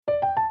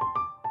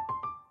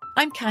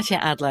I'm Katya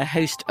Adler,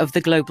 host of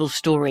The Global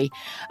Story.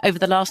 Over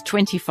the last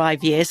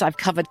 25 years, I've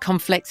covered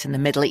conflicts in the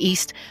Middle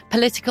East,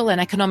 political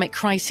and economic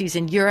crises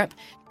in Europe,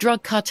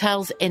 drug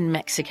cartels in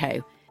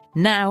Mexico.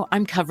 Now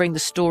I'm covering the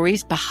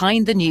stories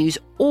behind the news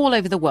all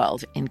over the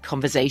world in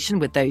conversation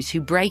with those who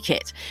break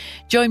it.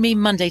 Join me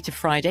Monday to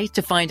Friday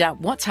to find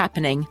out what's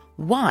happening,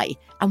 why,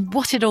 and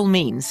what it all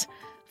means.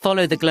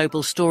 Follow The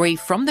Global Story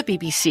from the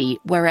BBC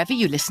wherever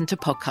you listen to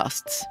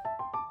podcasts.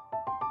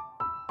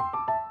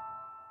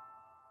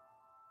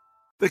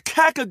 The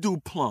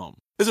Kakadu plum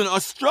is an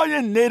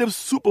Australian native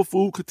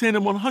superfood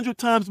containing 100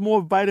 times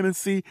more vitamin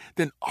C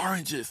than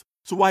oranges.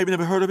 So why have you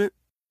never heard of it?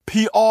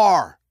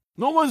 PR.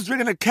 No one's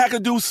drinking a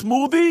Kakadu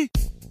smoothie?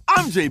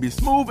 I'm JB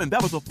Smoove, and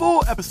that was a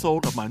full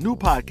episode of my new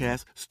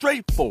podcast,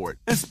 Straightforward,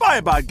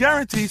 inspired by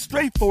guaranteed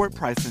straightforward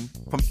pricing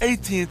from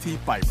AT&T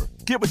Fiber.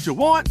 Get what you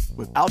want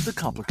without the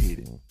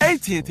complicated.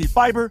 AT&T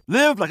Fiber,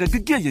 live like a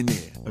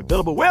gigillionaire.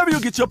 Available wherever you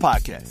get your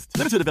podcasts.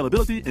 Limited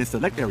availability in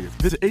select areas.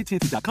 Visit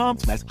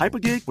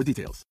AT&T.com/hypergig for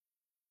details.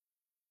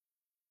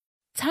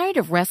 Tired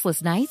of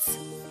restless nights?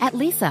 At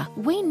Leesa,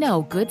 we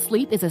know good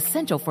sleep is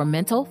essential for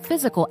mental,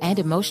 physical, and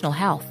emotional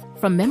health.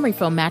 From memory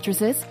foam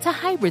mattresses to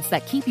hybrids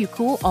that keep you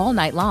cool all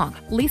night long,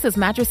 Leesa's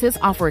mattresses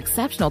offer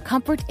exceptional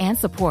comfort and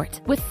support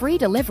with free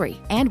delivery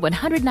and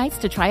 100 nights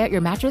to try out your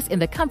mattress in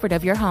the comfort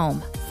of your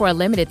home. For a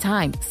limited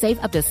time,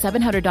 save up to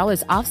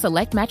 $700 off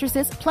select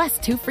mattresses plus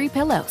 2 free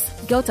pillows.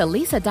 Go to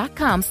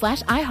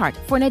leesa.com/iHeart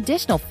for an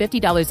additional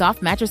 $50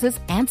 off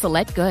mattresses and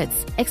select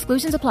goods.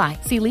 Exclusions apply.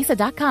 See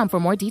leesa.com for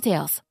more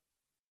details.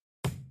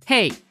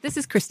 Hey, this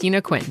is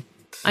Christina Quinn.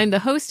 I'm the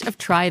host of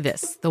Try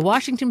This, the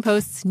Washington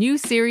Post's new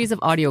series of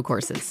audio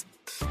courses.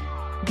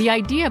 The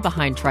idea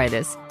behind Try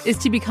This is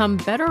to become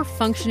better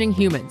functioning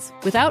humans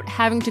without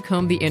having to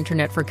comb the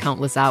internet for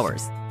countless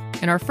hours.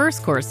 In our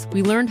first course,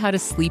 we learned how to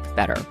sleep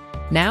better.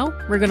 Now,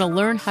 we're going to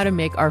learn how to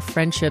make our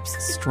friendships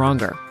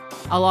stronger.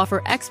 I'll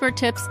offer expert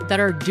tips that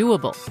are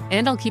doable,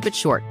 and I'll keep it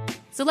short.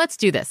 So let's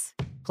do this.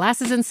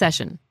 Class is in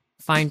session.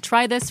 Find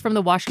Try This from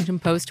the Washington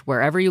Post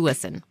wherever you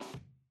listen.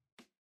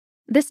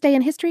 This Day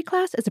in History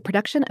class is a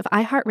production of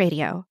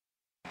iHeartRadio.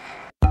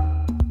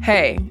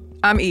 Hey,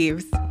 I'm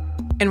Eves,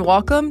 and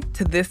welcome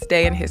to This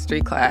Day in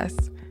History class,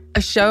 a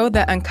show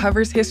that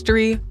uncovers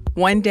history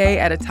one day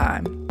at a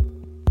time.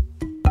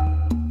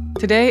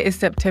 Today is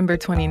September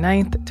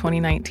 29th,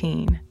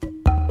 2019.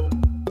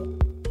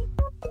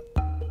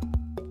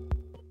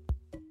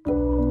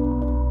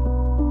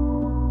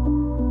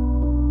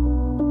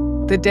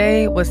 The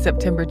day was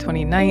September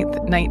 29th,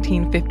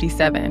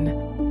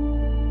 1957.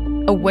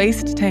 A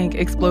waste tank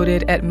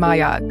exploded at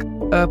Mayak,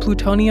 a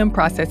plutonium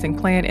processing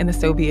plant in the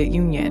Soviet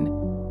Union.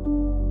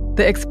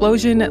 The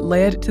explosion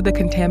led to the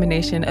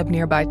contamination of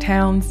nearby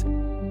towns,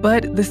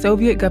 but the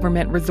Soviet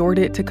government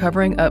resorted to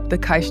covering up the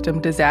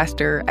Kyshtym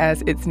disaster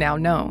as it's now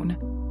known.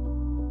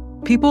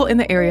 People in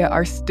the area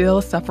are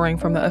still suffering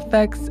from the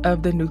effects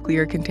of the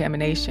nuclear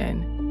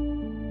contamination.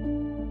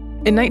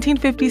 In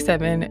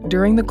 1957,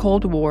 during the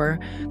Cold War,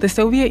 the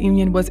Soviet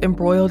Union was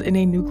embroiled in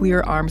a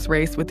nuclear arms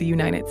race with the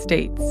United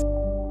States.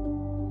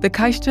 The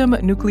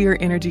Kyshtym nuclear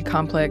energy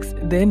complex,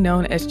 then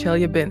known as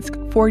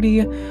Chelyabinsk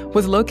 40,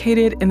 was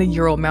located in the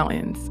Ural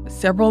Mountains,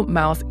 several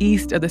miles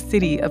east of the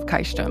city of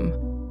Kyshtym.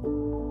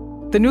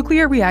 The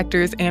nuclear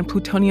reactors and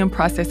plutonium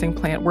processing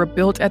plant were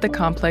built at the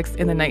complex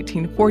in the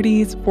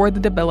 1940s for the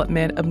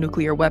development of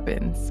nuclear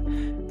weapons.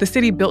 The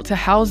city built to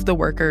house the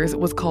workers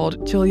was called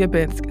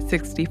Chelyabinsk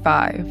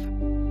 65.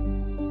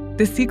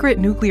 The secret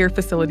nuclear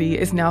facility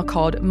is now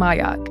called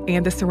Mayak,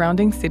 and the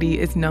surrounding city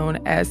is known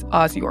as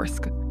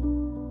Ozyorsk.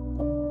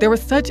 There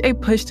was such a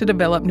push to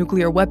develop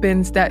nuclear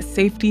weapons that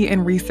safety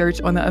and research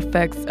on the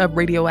effects of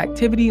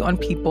radioactivity on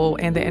people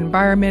and the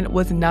environment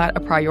was not a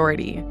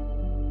priority.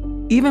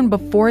 Even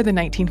before the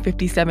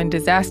 1957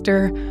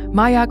 disaster,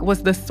 Mayak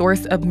was the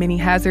source of many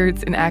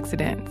hazards and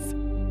accidents.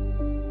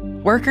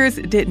 Workers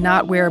did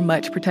not wear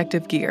much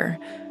protective gear.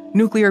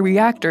 Nuclear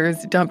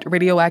reactors dumped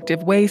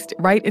radioactive waste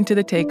right into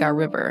the Teka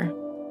River.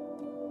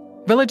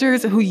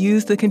 Villagers who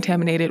used the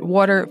contaminated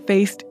water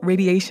faced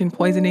radiation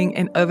poisoning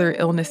and other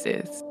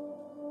illnesses.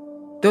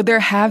 Though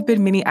there have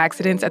been many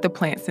accidents at the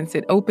plant since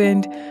it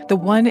opened, the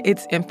one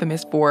it's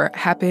infamous for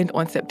happened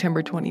on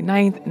September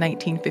 29,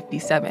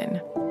 1957.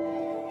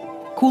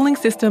 Cooling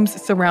systems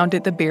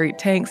surrounded the buried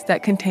tanks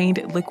that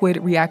contained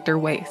liquid reactor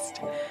waste,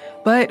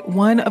 but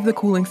one of the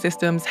cooling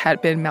systems had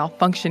been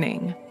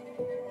malfunctioning.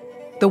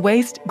 The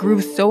waste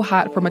grew so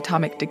hot from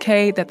atomic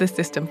decay that the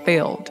system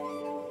failed.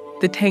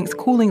 The tank's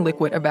cooling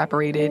liquid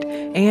evaporated,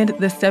 and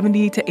the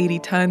 70 to 80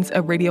 tons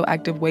of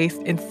radioactive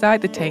waste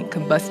inside the tank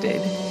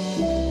combusted.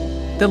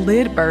 The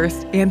lid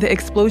burst, and the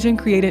explosion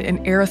created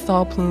an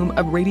aerosol plume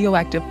of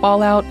radioactive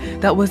fallout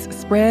that was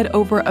spread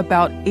over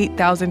about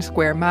 8,000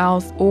 square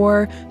miles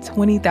or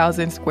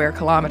 20,000 square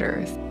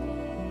kilometers.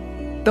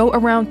 Though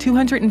around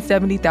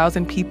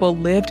 270,000 people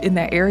lived in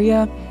that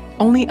area,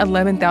 only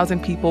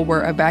 11,000 people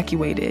were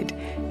evacuated,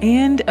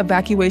 and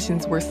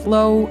evacuations were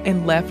slow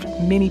and left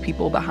many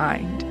people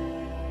behind.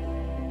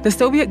 The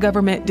Soviet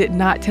government did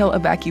not tell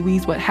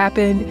evacuees what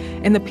happened,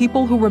 and the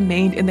people who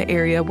remained in the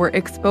area were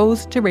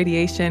exposed to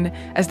radiation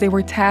as they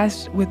were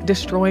tasked with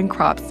destroying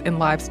crops and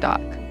livestock.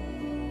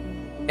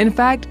 In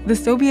fact, the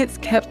Soviets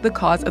kept the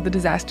cause of the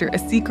disaster a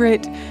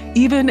secret,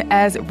 even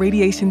as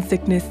radiation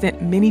sickness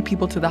sent many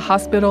people to the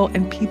hospital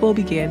and people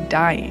began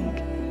dying.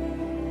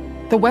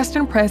 The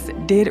Western press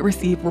did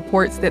receive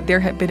reports that there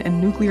had been a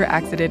nuclear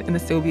accident in the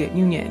Soviet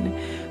Union,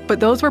 but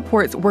those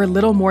reports were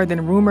little more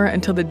than rumor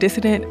until the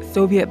dissident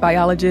Soviet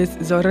biologist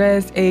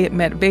Zorez A.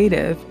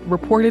 Medvedev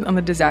reported on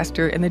the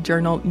disaster in the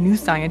journal New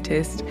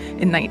Scientist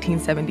in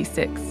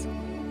 1976.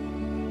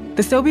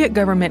 The Soviet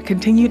government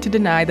continued to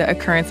deny the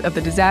occurrence of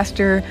the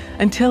disaster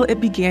until it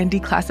began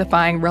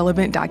declassifying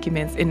relevant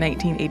documents in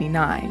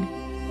 1989.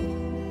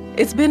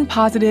 It's been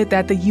posited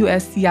that the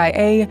U.S.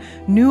 CIA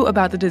knew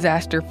about the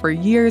disaster for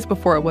years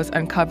before it was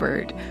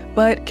uncovered,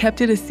 but kept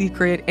it a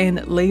secret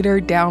and later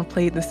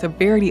downplayed the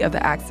severity of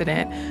the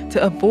accident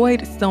to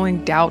avoid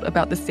sowing doubt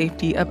about the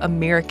safety of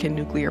American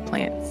nuclear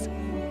plants.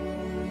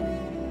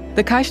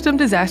 The Kyshtym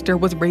disaster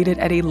was rated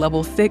at a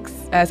level 6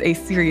 as a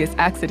serious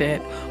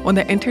accident on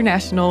the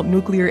International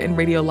Nuclear and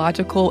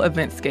Radiological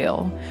Event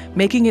Scale,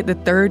 making it the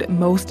third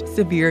most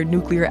severe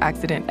nuclear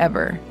accident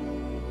ever.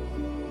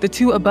 The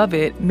two above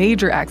it,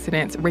 major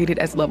accidents rated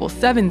as level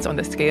 7s on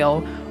the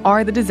scale,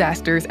 are the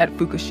disasters at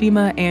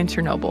Fukushima and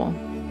Chernobyl.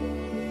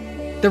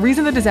 The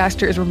reason the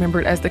disaster is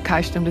remembered as the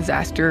Kyshtym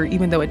disaster,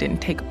 even though it didn't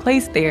take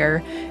place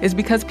there, is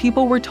because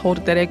people were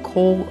told that a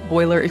coal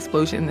boiler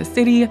explosion in the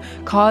city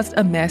caused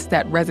a mess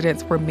that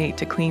residents were made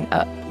to clean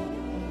up,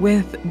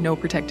 with no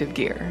protective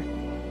gear.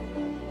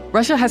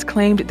 Russia has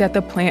claimed that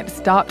the plant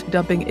stopped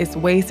dumping its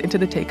waste into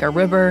the Teka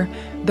River,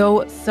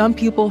 though some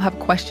people have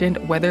questioned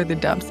whether the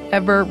dumps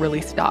ever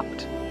really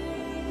stopped.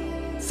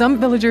 Some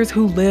villagers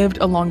who lived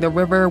along the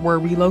river were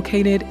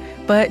relocated,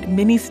 but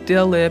many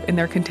still live in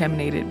their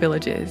contaminated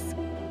villages.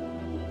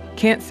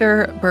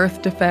 Cancer,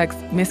 birth defects,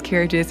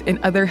 miscarriages, and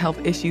other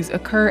health issues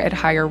occur at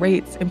higher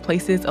rates in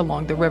places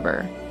along the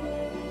river.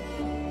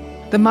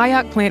 The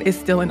Mayak plant is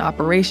still in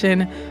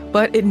operation,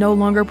 but it no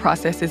longer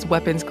processes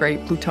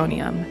weapons-grade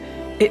plutonium.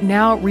 It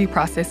now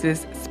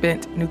reprocesses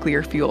spent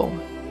nuclear fuel.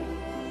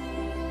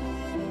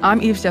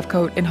 I'm Eve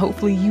Jeffcoat, and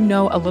hopefully you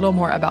know a little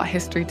more about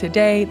history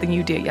today than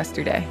you did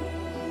yesterday.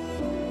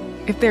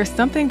 If there's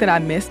something that I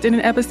missed in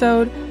an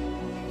episode,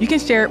 you can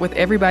share it with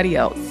everybody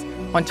else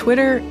on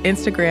Twitter,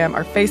 Instagram,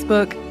 or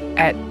Facebook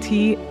at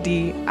TDIHC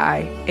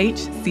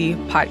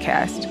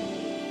Podcast.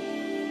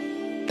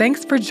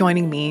 Thanks for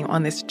joining me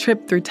on this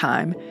trip through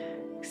time.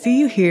 See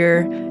you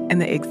here in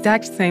the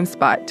exact same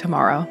spot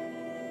tomorrow.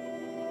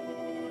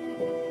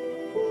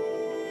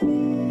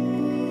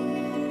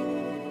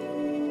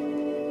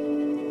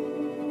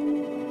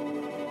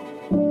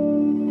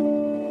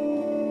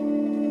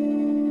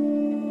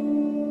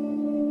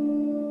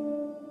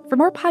 For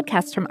more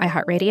podcasts from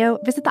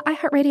iHeartRadio, visit the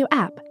iHeartRadio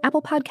app,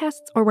 Apple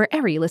Podcasts, or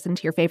wherever you listen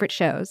to your favorite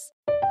shows.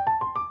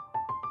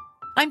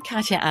 I'm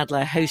Katya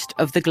Adler, host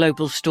of The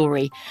Global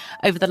Story.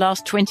 Over the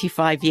last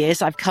 25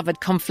 years, I've covered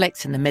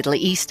conflicts in the Middle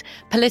East,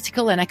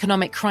 political and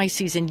economic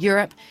crises in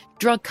Europe,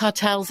 drug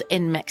cartels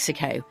in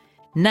Mexico.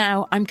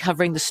 Now I'm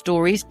covering the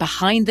stories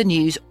behind the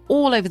news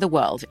all over the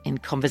world in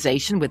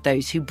conversation with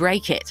those who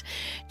break it.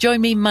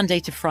 Join me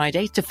Monday to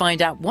Friday to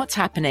find out what's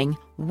happening,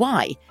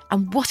 why,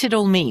 and what it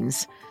all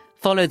means.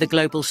 Follow The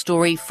Global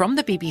Story from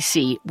the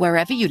BBC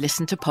wherever you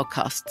listen to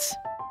podcasts.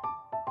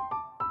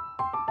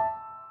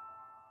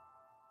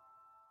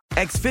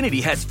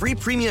 Xfinity has free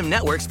premium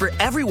networks for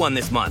everyone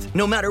this month,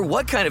 no matter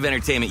what kind of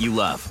entertainment you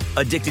love.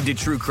 Addicted to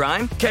true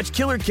crime? Catch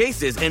killer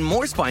cases and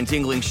more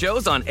spine-tingling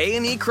shows on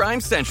A&E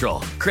Crime Central.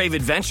 Crave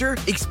adventure?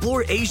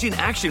 Explore Asian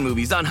action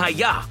movies on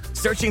Hi-Ya.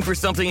 Searching for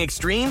something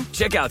extreme?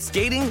 Check out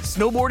skating,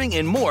 snowboarding,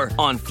 and more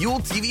on Fuel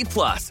TV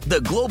Plus, the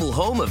global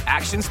home of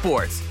action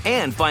sports.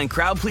 And find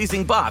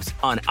crowd-pleasing bops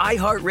on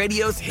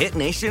iHeartRadio's Hit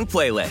Nation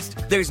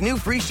playlist. There's new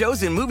free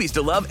shows and movies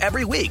to love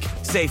every week.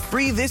 Say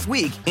free this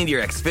week in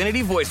your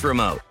Xfinity voice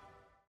remote.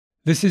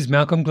 This is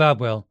Malcolm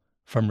Gladwell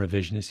from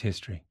Revisionist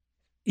History.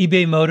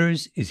 eBay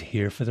Motors is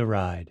here for the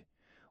ride.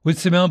 With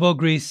some elbow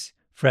grease,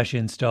 fresh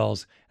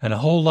installs, and a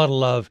whole lot of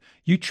love,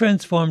 you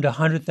transformed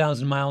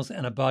 100,000 miles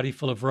and a body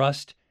full of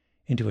rust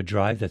into a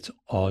drive that's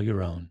all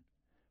your own.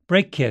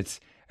 Brake kits,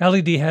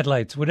 LED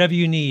headlights, whatever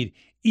you need,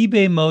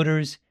 eBay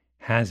Motors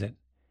has it.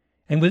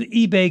 And with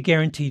eBay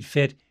Guaranteed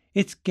Fit,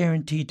 it's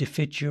guaranteed to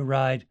fit your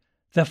ride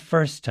the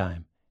first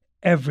time,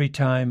 every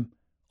time,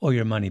 or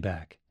your money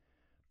back.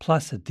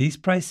 Plus, at these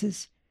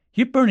prices,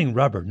 you're burning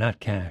rubber,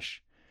 not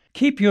cash.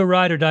 Keep your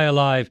ride or die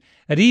alive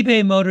at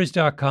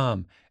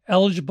ebaymotors.com.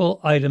 Eligible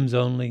items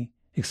only.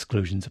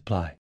 Exclusions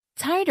apply.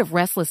 Tired of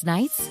restless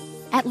nights?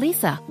 At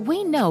Leesa,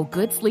 we know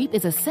good sleep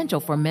is essential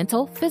for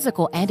mental,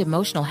 physical, and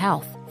emotional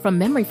health. From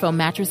memory foam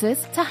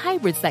mattresses to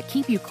hybrids that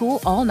keep you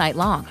cool all night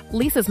long,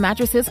 Leesa's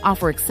mattresses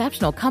offer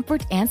exceptional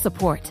comfort and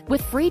support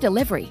with free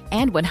delivery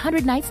and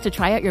 100 nights to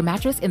try out your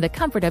mattress in the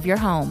comfort of your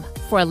home.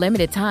 For a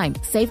limited time,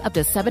 save up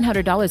to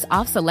 $700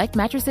 off select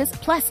mattresses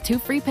plus 2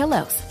 free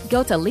pillows.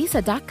 Go to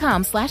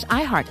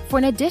leesa.com/iHeart for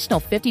an additional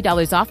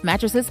 $50 off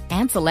mattresses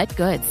and select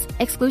goods.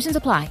 Exclusions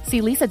apply.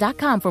 See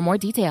leesa.com for more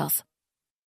details.